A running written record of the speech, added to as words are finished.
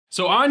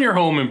So on your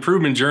home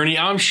improvement journey,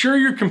 I'm sure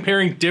you're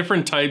comparing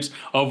different types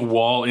of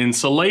wall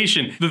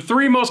insulation. The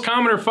three most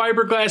common are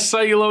fiberglass,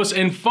 cellulose,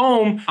 and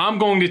foam. I'm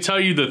going to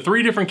tell you the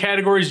three different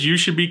categories you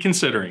should be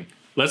considering.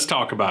 Let's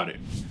talk about it.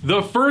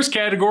 The first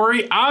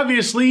category,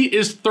 obviously,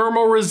 is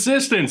thermal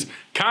resistance,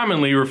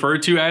 commonly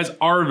referred to as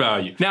R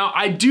value. Now,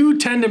 I do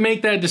tend to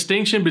make that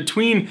distinction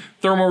between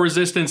thermal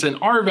resistance and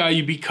R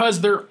value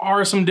because there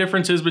are some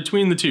differences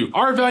between the two.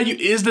 R value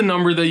is the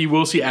number that you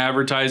will see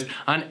advertised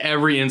on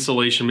every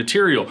insulation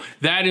material.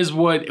 That is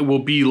what will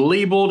be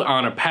labeled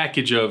on a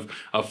package of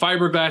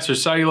fiberglass or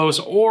cellulose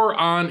or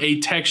on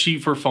a tech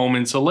sheet for foam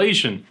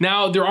insulation.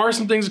 Now, there are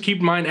some things to keep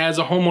in mind as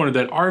a homeowner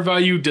that R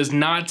value does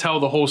not tell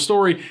the whole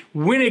story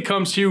when it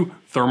comes to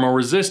thermal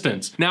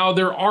resistance. Now,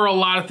 there are a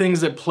lot of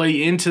things that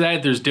play into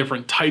that. There's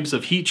different types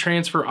of heat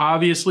transfer,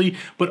 obviously,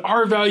 but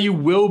R value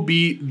will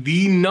be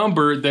the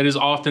number that is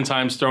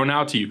oftentimes thrown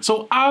out to you.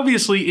 So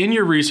obviously in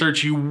your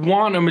research, you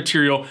want a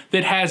material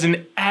that has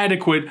an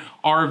adequate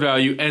R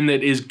value and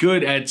that is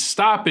good at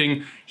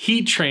stopping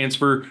heat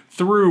transfer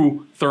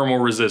through thermal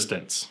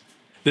resistance.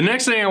 The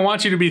next thing I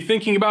want you to be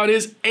thinking about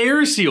is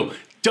air seal.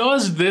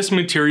 Does this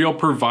material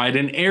provide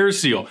an air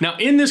seal? Now,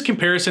 in this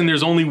comparison,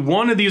 there's only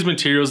one of these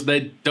materials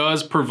that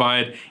does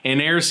provide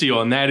an air seal,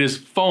 and that is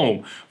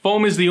foam.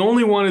 Foam is the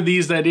only one of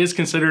these that is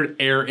considered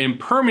air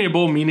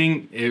impermeable,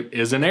 meaning it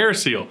is an air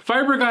seal.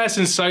 Fiberglass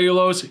and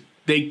cellulose,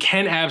 they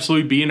can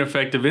absolutely be an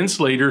effective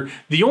insulator.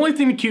 The only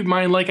thing to keep in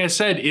mind, like I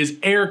said, is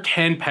air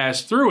can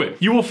pass through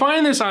it. You will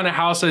find this on a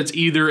house that's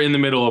either in the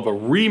middle of a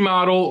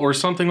remodel or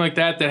something like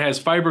that that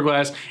has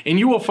fiberglass, and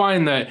you will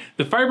find that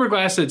the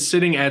fiberglass that's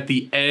sitting at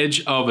the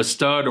edge of a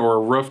stud or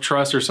a roof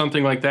truss or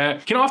something like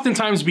that can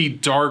oftentimes be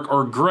dark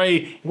or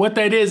gray. What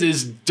that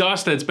is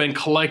dust that's been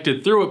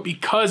collected through it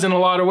because in a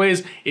lot of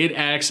ways it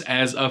acts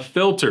as a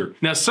filter.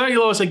 Now,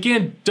 cellulose,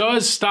 again,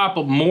 does stop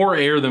more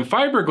air than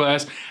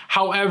fiberglass.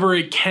 However,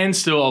 it can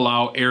still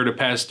allow air to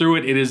pass through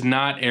it. It is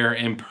not air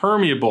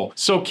impermeable.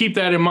 So keep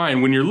that in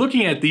mind. When you're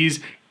looking at these,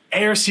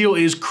 air seal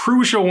is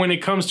crucial when it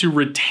comes to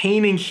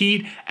retaining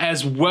heat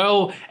as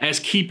well as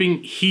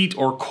keeping heat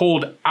or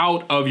cold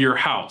out of your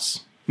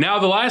house. Now,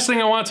 the last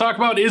thing I want to talk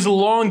about is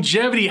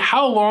longevity.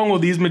 How long will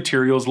these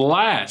materials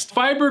last?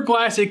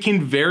 Fiberglass, it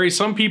can vary.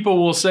 Some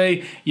people will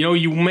say,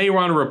 you may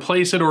want to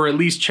replace it or at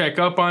least check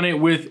up on it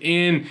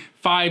within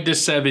 5 to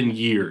 7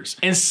 years.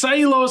 And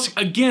cellulose,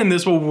 again,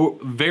 this will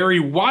vary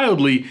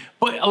wildly,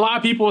 but a lot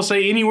of people will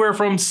say anywhere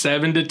from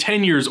 7 to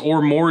 10 years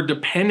or more,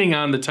 depending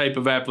on the type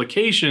of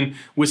application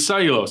with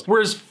cellulose.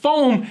 Whereas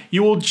foam,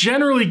 you will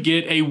generally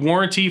get a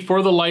warranty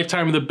for the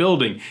lifetime of the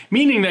building,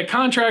 meaning that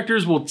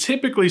contractors will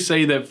typically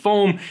say that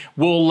foam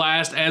will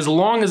last as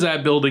long as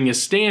that building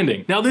is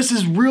standing. Now, this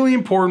is really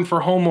important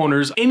for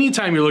homeowners.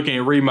 Anytime you're looking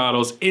at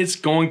remodels, it's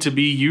going to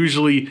be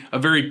usually a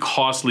very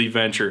costly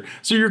venture.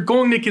 So you're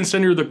going to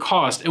consider the cost.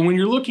 And when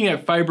you're looking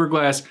at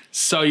fiberglass,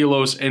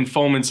 cellulose, and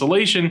foam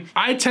insulation,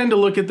 I tend to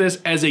look at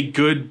this as a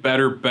good,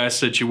 better, best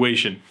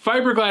situation.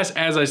 Fiberglass,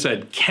 as I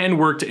said, can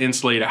work to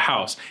insulate a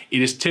house.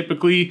 It is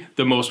typically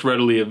the most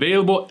readily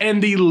available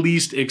and the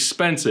least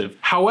expensive.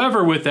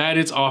 However, with that,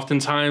 it's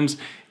oftentimes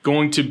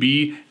going to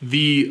be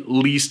the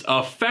least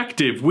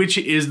effective, which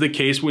is the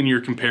case when you're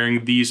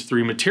comparing these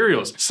three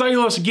materials.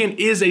 Cellulose, again,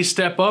 is a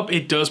step up.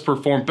 It does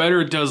perform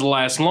better. It does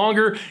last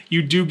longer.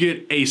 You do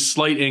get a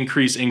slight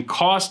increase in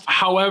cost.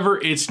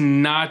 However, it's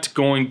not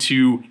going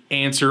to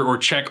answer or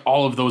check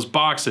all of those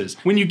boxes.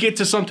 When you get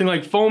to something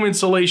like foam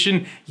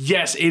insulation,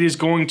 yes, it is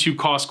going to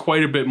cost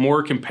quite a bit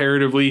more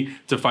comparatively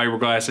to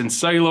fiberglass and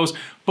cellulose.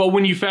 But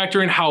when you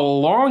factor in how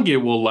long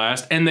it will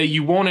last and that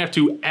you won't have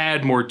to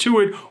add more to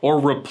it or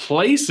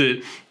replace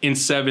it in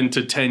 7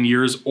 to 10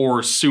 years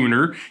or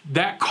sooner,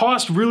 that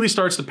cost really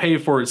starts to pay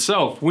for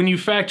itself. When you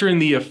factor in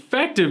the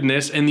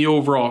effectiveness and the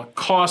overall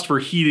cost for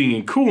heating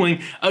and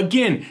cooling,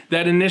 again,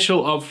 that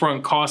initial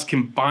upfront cost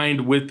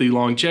combined with the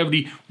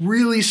longevity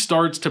really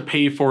starts to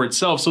pay for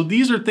itself. So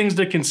these are things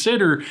to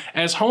consider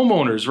as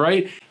homeowners,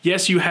 right?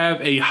 Yes, you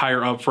have a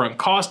higher upfront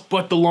cost,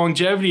 but the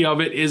longevity of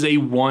it is a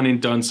one and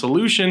done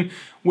solution,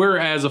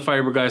 whereas a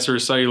fiberglass or a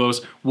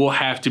cellulose will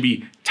have to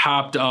be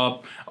topped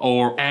up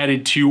or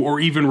added to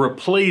or even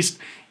replaced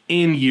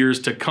in years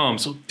to come.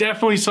 So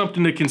definitely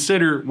something to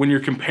consider when you're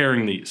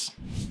comparing these.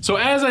 So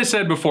as I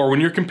said before, when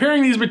you're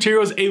comparing these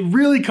materials, it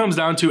really comes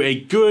down to a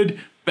good,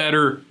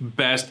 better,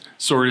 best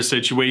sort of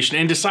situation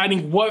and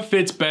deciding what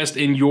fits best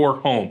in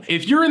your home.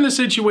 If you're in the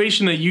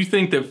situation that you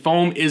think that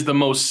foam is the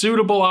most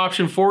suitable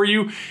option for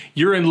you,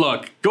 you're in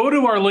luck. Go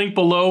to our link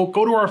below,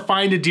 go to our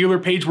Find a Dealer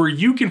page where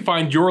you can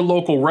find your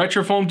local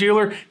RetroFoam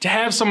dealer to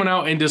have someone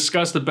out and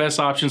discuss the best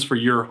options for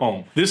your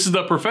home. This is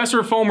the Professor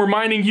of Foam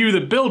reminding you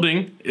that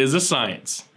building is a science.